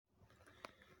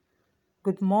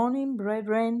Good morning,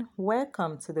 brethren.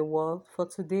 Welcome to the Word for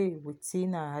Today with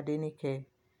Tina Adenike.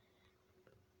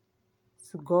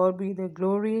 To God be the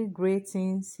glory, great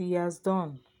things He has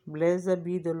done. Blessed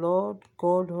be the Lord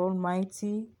God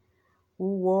Almighty,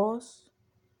 who was,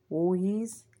 who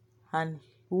is, and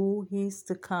who is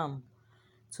to come.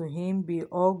 To Him be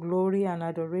all glory and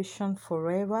adoration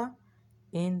forever,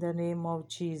 in the name of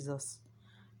Jesus.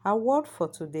 Our word for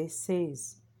today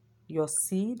says, Your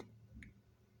seed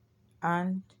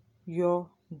and your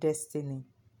destiny.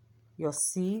 Your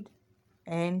seed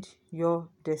and your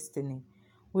destiny.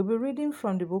 We'll be reading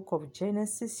from the book of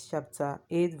Genesis, chapter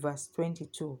 8, verse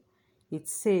 22. It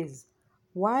says,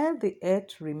 While the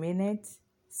earth remaineth,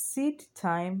 seed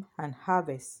time and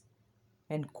harvest,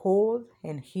 and cold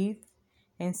and heat,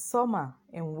 and summer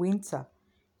and winter,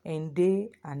 and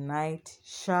day and night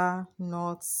shall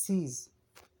not cease.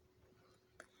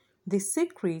 The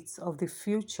secret of the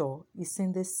future is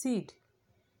in the seed.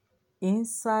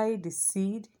 Inside the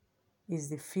seed is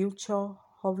the future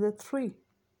of the tree.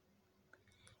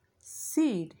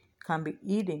 Seed can be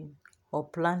eaten or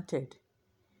planted.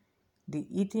 The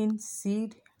eaten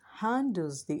seed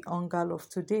handles the hunger of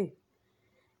today.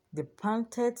 The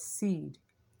planted seed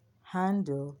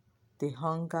handles the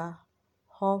hunger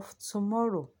of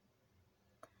tomorrow.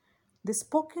 The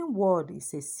spoken word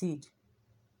is a seed.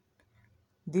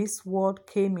 This word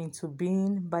came into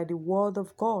being by the word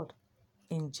of God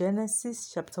in Genesis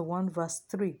chapter 1 verse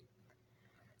 3.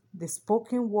 The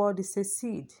spoken word is a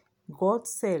seed. God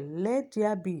said, Let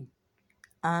there be,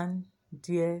 and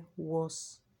there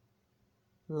was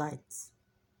light.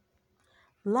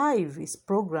 Life is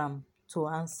programmed to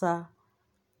answer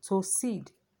to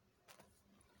seed.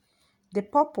 The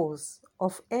purpose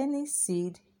of any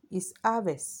seed is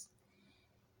harvest.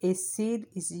 A seed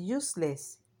is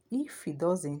useless if it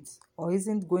doesn't or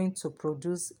isn't going to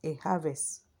produce a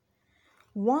harvest.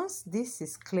 Once this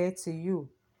is clear to you,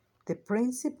 the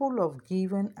principle of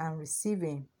giving and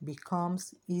receiving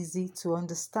becomes easy to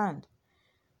understand.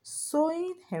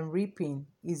 Sowing and reaping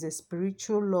is a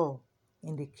spiritual law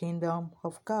in the kingdom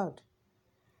of God.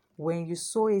 When you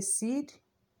sow a seed,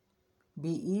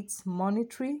 be it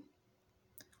monetary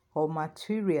or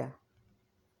material,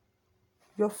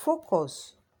 your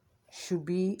focus should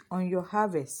be on your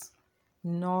harvest,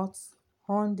 not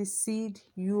on the seed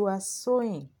you are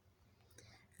sowing.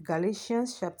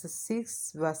 Galatians chapter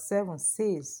 6 verse 7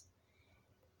 says,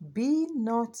 Be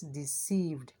not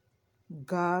deceived,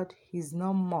 God is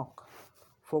not mocked.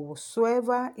 For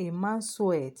whatsoever a man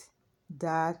soweth,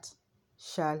 that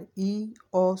shall he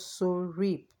also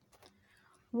reap.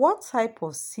 What type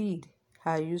of seed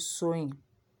are you sowing?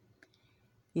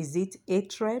 Is it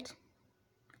hatred,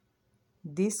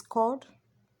 discord,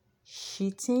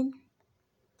 cheating,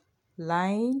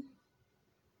 lying,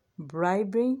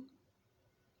 bribing,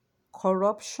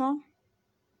 corruption?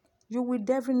 You will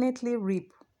definitely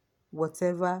reap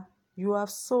whatever you have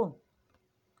sown.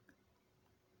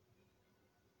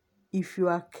 If you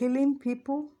are killing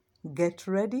people, get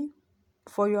ready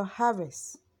for your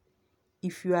harvest.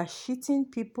 If you are cheating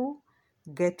people,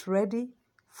 get ready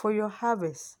for your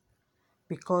harvest.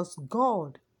 Because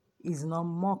God is not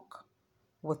mocked.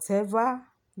 Whatever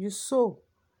you sow,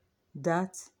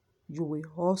 that you will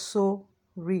also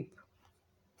reap.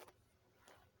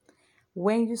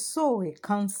 When you sow a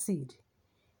corn seed,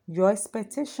 your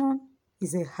expectation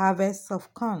is a harvest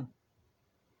of corn.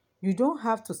 You don't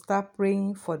have to start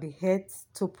praying for the earth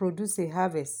to produce a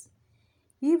harvest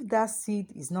if that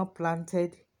seed is not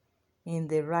planted in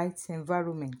the right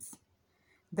environment.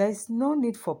 There is no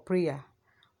need for prayer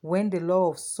when the law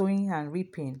of sowing and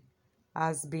reaping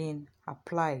has been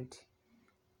applied.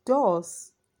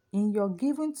 Thus, in your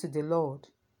giving to the Lord,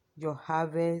 your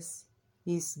harvest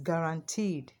is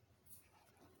guaranteed.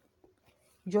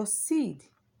 Your seed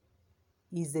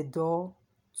is the door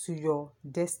to your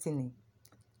destiny.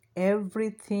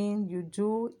 Everything you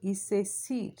do is a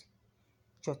seed.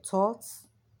 Your thoughts,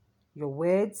 your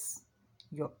words,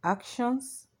 your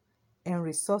actions, and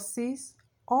resources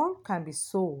all can be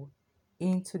sown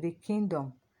into the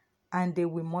kingdom, and they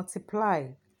will multiply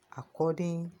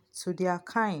according to their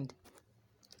kind.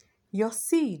 Your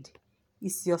seed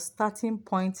is your starting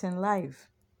point in life.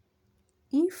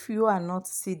 If you are not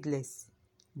seedless,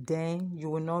 then you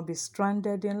will not be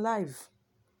stranded in life.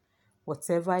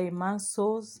 Whatever a man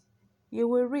sows, he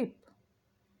will reap.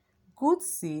 Good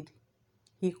seed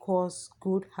equals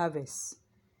good harvest.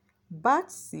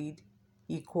 Bad seed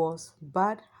equals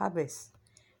bad harvest.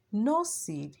 No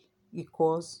seed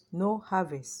equals no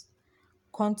harvest.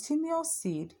 Continuous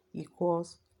seed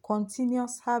equals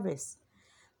continuous harvest.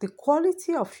 The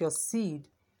quality of your seed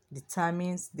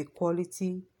determines the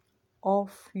quality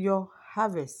of your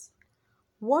harvest.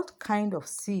 What kind of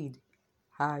seed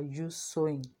are you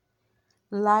sowing?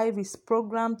 Life is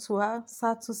programmed to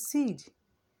answer to seed.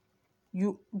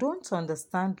 You don't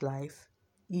understand life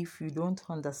if you don't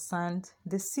understand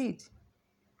the seed.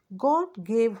 God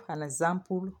gave an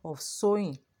example of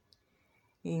sowing.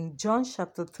 In John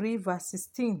chapter 3 verse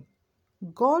 16,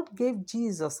 God gave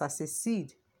Jesus as a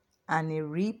seed, and he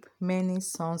reaped many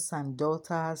sons and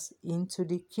daughters into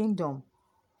the kingdom,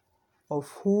 of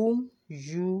whom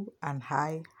you and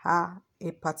I are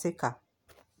a partaker.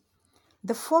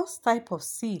 The first type of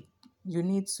seed you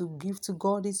need to give to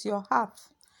God is your heart.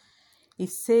 It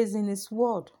says in his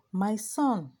word, "My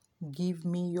son, give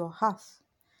me your heart."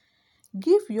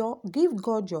 Give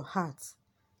God your heart,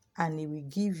 and he will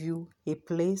give you a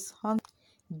place on.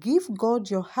 Give God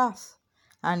your heart,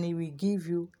 and he will give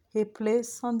you a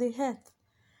place on the earth.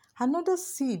 Another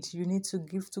seed you need to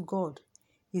give to God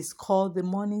is called the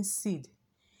morning seed.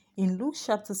 In Luke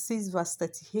chapter 6 verse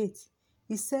 38,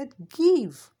 he said,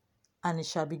 "Give, and it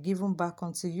shall be given back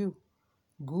unto you.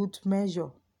 Good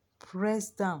measure,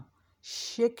 pressed down,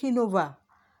 shaking over,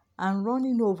 and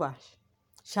running over,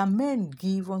 shall men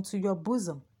give unto your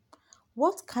bosom."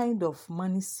 What kind of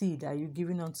money seed are you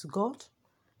giving unto God?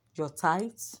 Your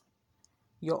tithes,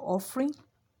 your offering,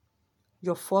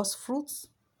 your first fruits,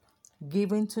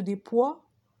 giving to the poor.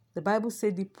 The Bible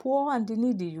says the poor and the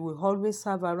needy you will always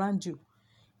have around you.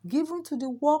 Giving to the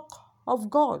work of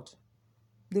God,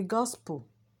 the gospel.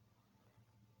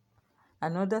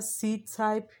 Another seed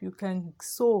type you can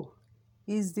sow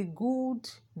is the good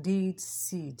deed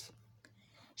seed.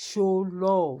 Show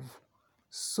love,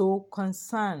 show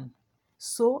concern,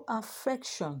 show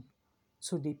affection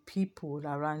to the people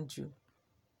around you.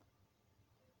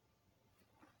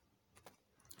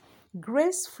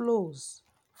 Grace flows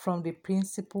from the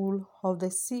principle of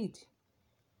the seed.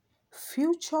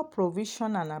 Future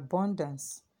provision and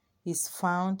abundance is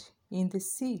found in the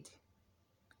seed.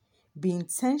 Be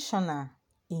intentional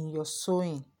in your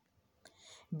sowing.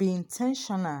 Be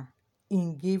intentional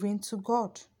in giving to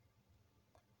God.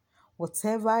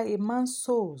 Whatever a man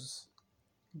sows,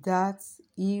 that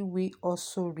he will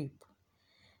also reap.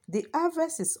 The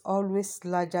harvest is always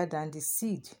larger than the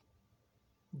seed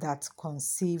that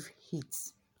conceive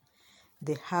it.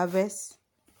 The harvest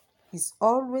is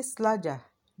always larger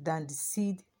than the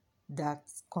seed that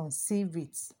conceive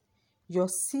it. Your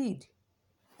seed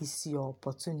is your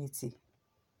opportunity.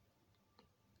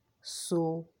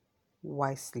 Sow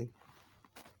wisely.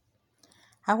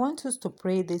 I want us to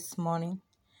pray this morning.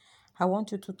 I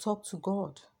want you to talk to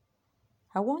God.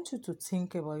 I want you to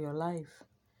think about your life.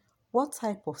 What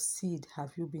type of seed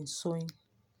have you been sowing?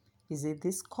 Is it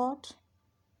discord,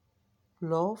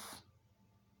 love,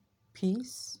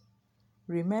 peace?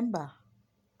 Remember,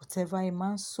 whatever a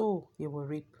man sow, he will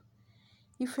reap.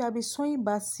 If you have been sowing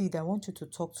bad seed, I want you to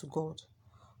talk to God.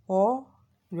 Or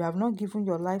you have not given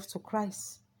your life to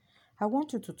Christ, I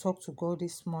want you to talk to God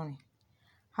this morning.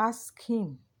 Ask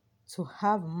him to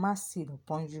have mercy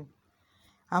upon you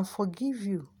and forgive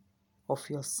you of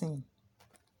your sin.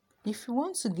 If you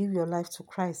want to give your life to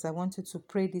Christ, I want you to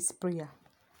pray this prayer.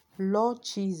 Lord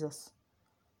Jesus,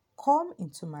 come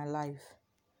into my life.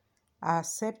 I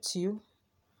accept you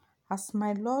as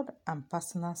my Lord and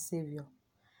personal Savior.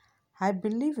 I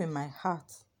believe in my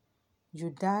heart you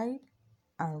died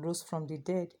and rose from the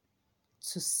dead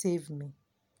to save me.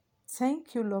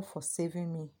 Thank you, Lord, for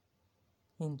saving me.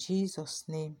 In Jesus'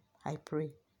 name I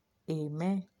pray.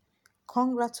 Amen.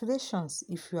 Congratulations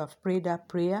if you have prayed that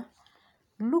prayer.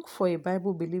 Look for a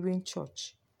Bible-believing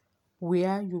church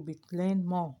where you will learn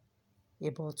more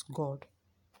about God.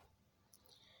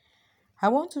 I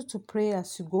want you to pray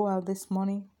as you go out this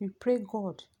morning. You pray,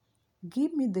 God,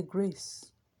 give me the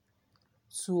grace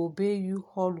to obey you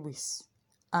always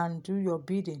and do your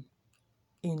bidding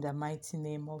in the mighty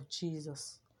name of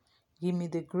Jesus. Give me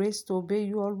the grace to obey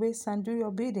you always and do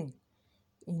your bidding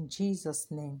in Jesus'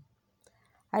 name.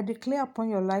 I declare upon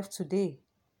your life today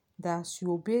that as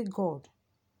you obey God,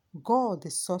 God,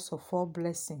 the source of all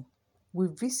blessing, will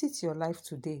visit your life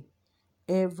today.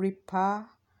 Every power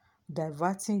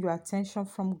diverting your attention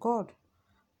from God,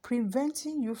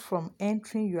 preventing you from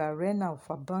entering your arena of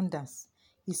abundance,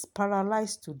 is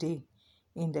paralyzed today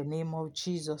in the name of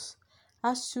Jesus.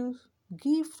 As you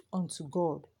give unto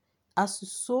God, as you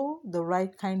sow the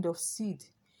right kind of seed,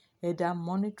 either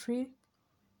monetary,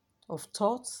 of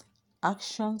thoughts,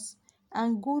 actions,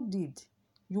 and good deed,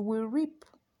 you will reap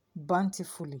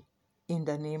bountifully in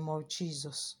the name of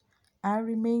Jesus. I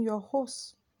remain your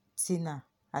host, Tina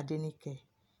Adenike.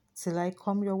 Till I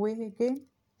come your way again,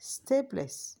 stay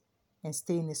blessed and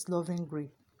stay in his loving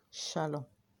grip. Shalom.